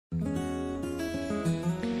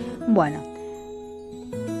Bueno,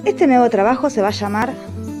 este nuevo trabajo se va a llamar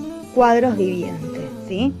Cuadros vivientes,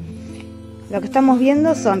 ¿sí? Lo que estamos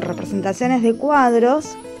viendo son representaciones de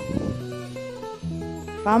cuadros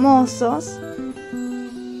famosos,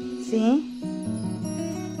 ¿sí?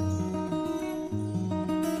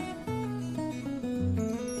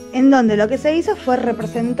 En donde lo que se hizo fue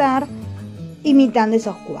representar imitando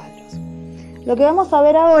esos cuadros. Lo que vamos a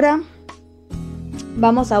ver ahora,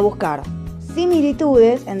 vamos a buscar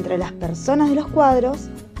similitudes entre las personas de los cuadros,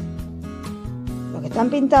 los que están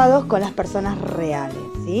pintados, con las personas reales,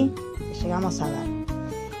 ¿sí? Que llegamos a ver.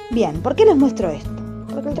 Bien, ¿por qué les muestro esto?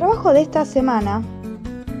 Porque el trabajo de esta semana,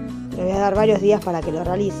 les voy a dar varios días para que lo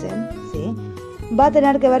realicen, ¿sí? Va a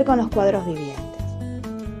tener que ver con los cuadros vivientes.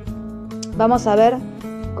 Vamos a ver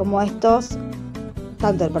cómo estos,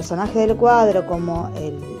 tanto el personaje del cuadro como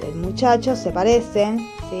el muchacho, se parecen,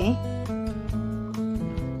 ¿sí?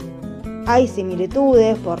 Hay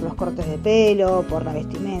similitudes por los cortes de pelo, por la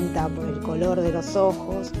vestimenta, por el color de los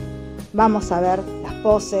ojos. Vamos a ver las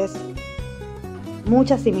poses,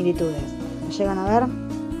 muchas similitudes. ¿Me llegan a ver?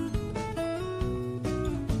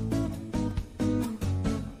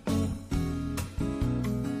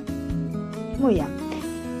 Muy bien.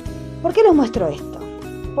 ¿Por qué les muestro esto?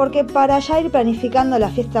 Porque para ya ir planificando la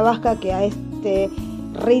fiesta vasca, que a este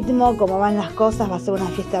ritmo, como van las cosas, va a ser una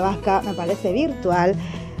fiesta vasca, me parece, virtual.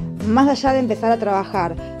 Más allá de empezar a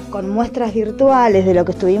trabajar con muestras virtuales de lo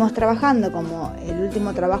que estuvimos trabajando, como el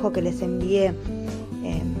último trabajo que les envié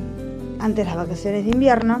antes de las vacaciones de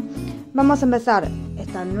invierno, vamos a empezar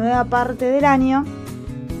esta nueva parte del año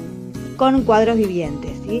con cuadros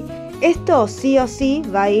vivientes, ¿sí? Esto sí o sí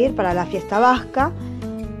va a ir para la fiesta vasca,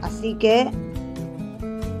 así que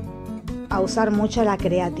a usar mucho la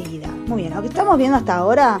creatividad. Muy bien, lo que estamos viendo hasta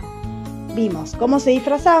ahora, vimos cómo se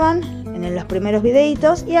disfrazaban en los primeros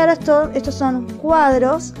videitos, y ahora estos son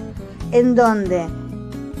cuadros en donde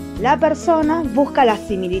la persona busca la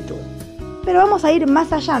similitud. Pero vamos a ir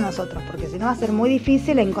más allá nosotros, porque si no va a ser muy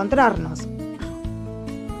difícil encontrarnos,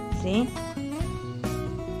 ¿sí?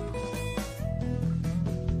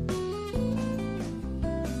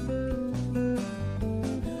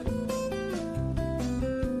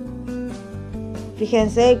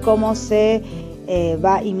 Fíjense cómo se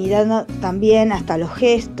va imitando también hasta los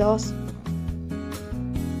gestos.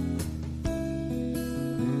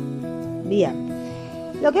 Bien,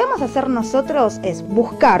 lo que vamos a hacer nosotros es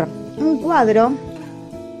buscar un cuadro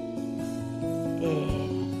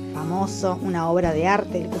famoso, una obra de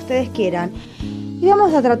arte, el que ustedes quieran, y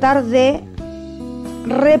vamos a tratar de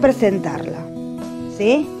representarla,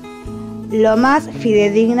 ¿sí? Lo más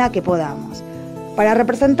fidedigna que podamos. Para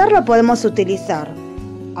representarla podemos utilizar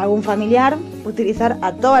algún familiar, utilizar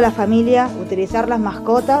a toda la familia, utilizar las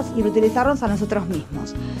mascotas y utilizarnos a nosotros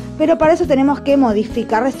mismos. Pero para eso tenemos que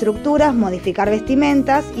modificar estructuras, modificar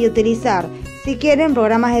vestimentas y utilizar, si quieren,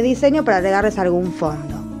 programas de diseño para agregarles algún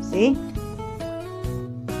fondo, ¿sí?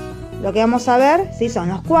 Lo que vamos a ver, ¿sí?, son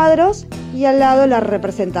los cuadros y al lado la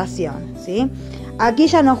representación, ¿sí? Aquí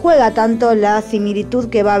ya no juega tanto la similitud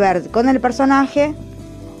que va a haber con el personaje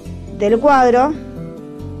del cuadro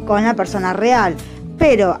con la persona real,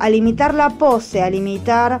 pero al imitar la pose, al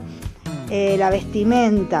imitar la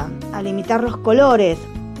vestimenta, al imitar los colores,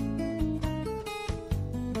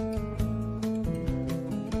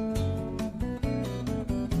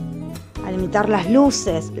 al imitar las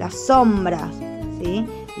luces, las sombras, ¿sí?,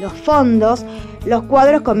 los fondos, los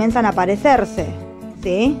cuadros comienzan a parecerse,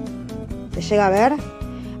 ¿sí? ¿Se llega a ver?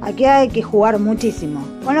 Aquí hay que jugar muchísimo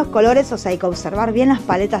con los colores, o sea, hay que observar bien las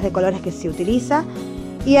paletas de colores que se utiliza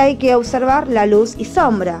y hay que observar la luz y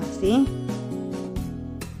sombra, ¿sí?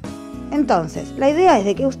 Entonces, la idea es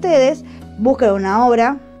de que ustedes busquen una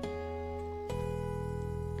obra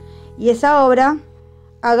y esa obra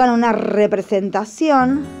hagan una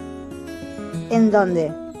representación en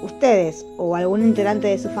donde ustedes o algún integrante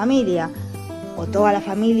de su familia o toda la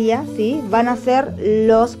familia, ¿sí?, van a ser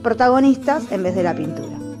los protagonistas en vez de la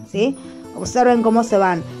pintura, ¿sí? Observen cómo se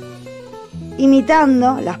van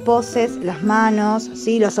imitando las poses, las manos,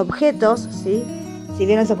 ¿sí?, los objetos, ¿sí? Si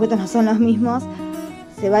bien los objetos no son los mismos,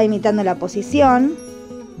 se va imitando la posición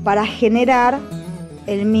para generar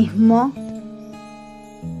el mismo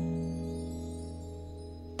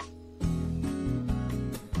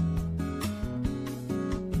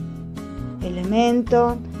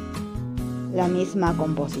elemento, la misma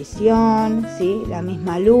composición, ¿sí?, la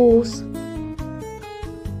misma luz.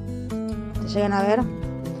 ¿Se llegan a ver?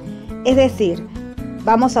 Es decir,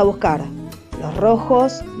 vamos a buscar los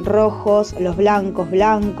rojos, rojos, los blancos,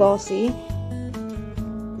 blancos, ¿sí?,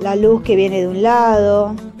 la luz que viene de un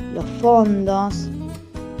lado, los fondos.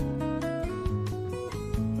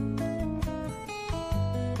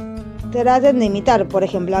 traten de imitar. Por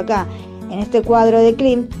ejemplo, acá, en este cuadro de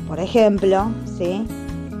Klimt, por ejemplo, ¿sí?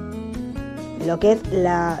 Lo que es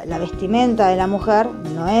la vestimenta de la mujer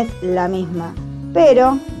no es la misma,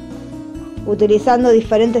 pero utilizando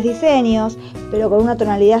diferentes diseños, pero con una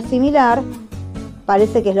tonalidad similar,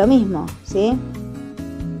 parece que es lo mismo, ¿sí?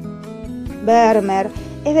 Vermeer,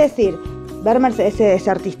 es decir, Vermeer es ese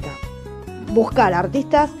artista. Buscar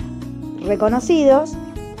artistas reconocidos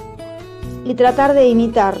y tratar de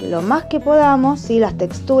imitar lo más que podamos, ¿sí? Las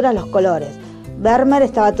texturas, los colores. Vermeer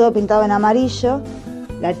estaba todo pintado en amarillo,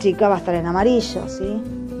 la chica va a estar en amarillo, ¿sí?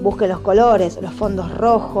 Busque los colores, los fondos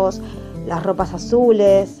rojos, las ropas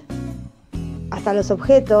azules, hasta los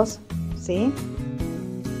objetos, ¿sí?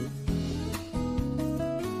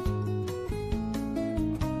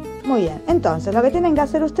 Muy bien, entonces lo que tienen que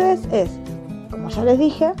hacer ustedes es, como ya les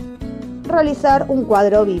dije, realizar un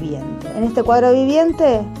cuadro viviente. En este cuadro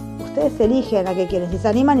viviente, ustedes eligen a qué quieren, si se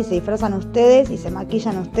animan y se disfrazan ustedes y se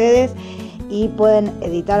maquillan ustedes y pueden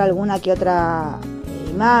editar alguna que otra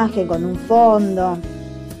imagen con un fondo,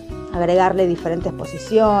 agregarle diferentes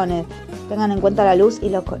posiciones, tengan en cuenta la luz y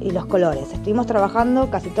los colores. Estuvimos trabajando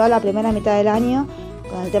casi toda la primera mitad del año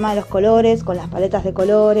con el tema de los colores, con las paletas de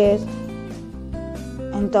colores.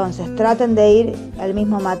 Entonces traten de ir al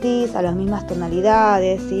mismo matiz, a las mismas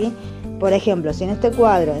tonalidades, ¿sí? Por ejemplo, si en este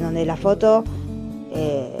cuadro, en donde la foto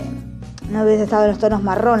no hubiese estado en los tonos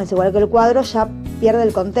marrones, igual que el cuadro, ya pierde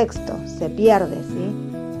el contexto, se pierde,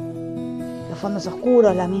 ¿sí? Los fondos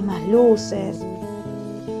oscuros, las mismas luces.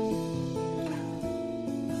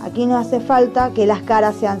 Aquí no hace falta que las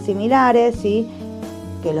caras sean similares, ¿sí?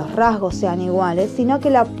 Que los rasgos sean iguales, sino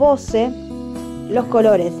que la pose, los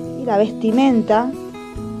colores y la vestimenta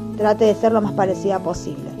trate de ser lo más parecida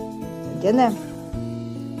posible. ¿Se entiende?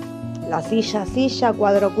 La silla, silla,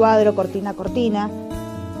 cuadro, cuadro, cortina, cortina.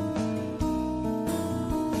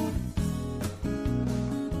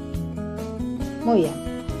 Muy bien.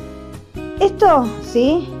 Esto,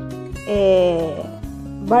 ¿sí?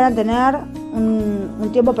 Van a tener un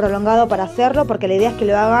tiempo prolongado para hacerlo, porque la idea es que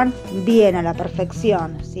lo hagan bien, a la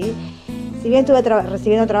perfección, ¿sí? Si bien estuve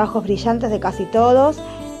recibiendo trabajos brillantes de casi todos,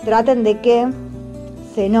 traten de que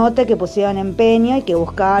se note que pusieron empeño y que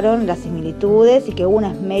buscaron las similitudes y que hubo un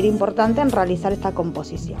esmero importante en realizar esta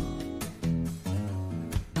composición.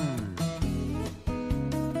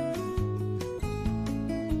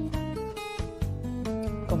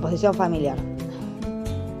 Composición familiar.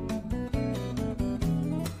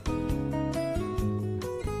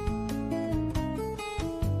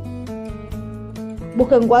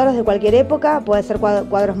 Busquen cuadros de cualquier época, puede ser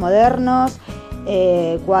cuadros modernos,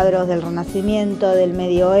 cuadros del Renacimiento, del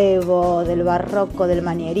Medioevo, del Barroco, del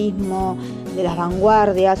Manierismo, de las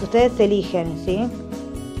vanguardias. Ustedes eligen, ¿sí?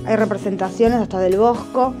 Hay representaciones hasta del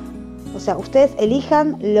Bosco. O sea, ustedes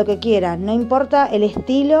elijan lo que quieran. No importa el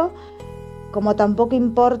estilo, como tampoco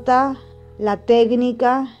importa la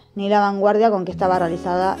técnica ni la vanguardia con que estaba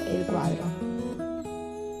realizada el cuadro.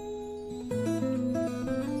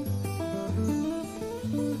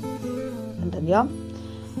 ¿Entendió?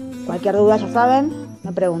 Cualquier duda, ya saben,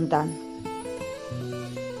 me preguntan.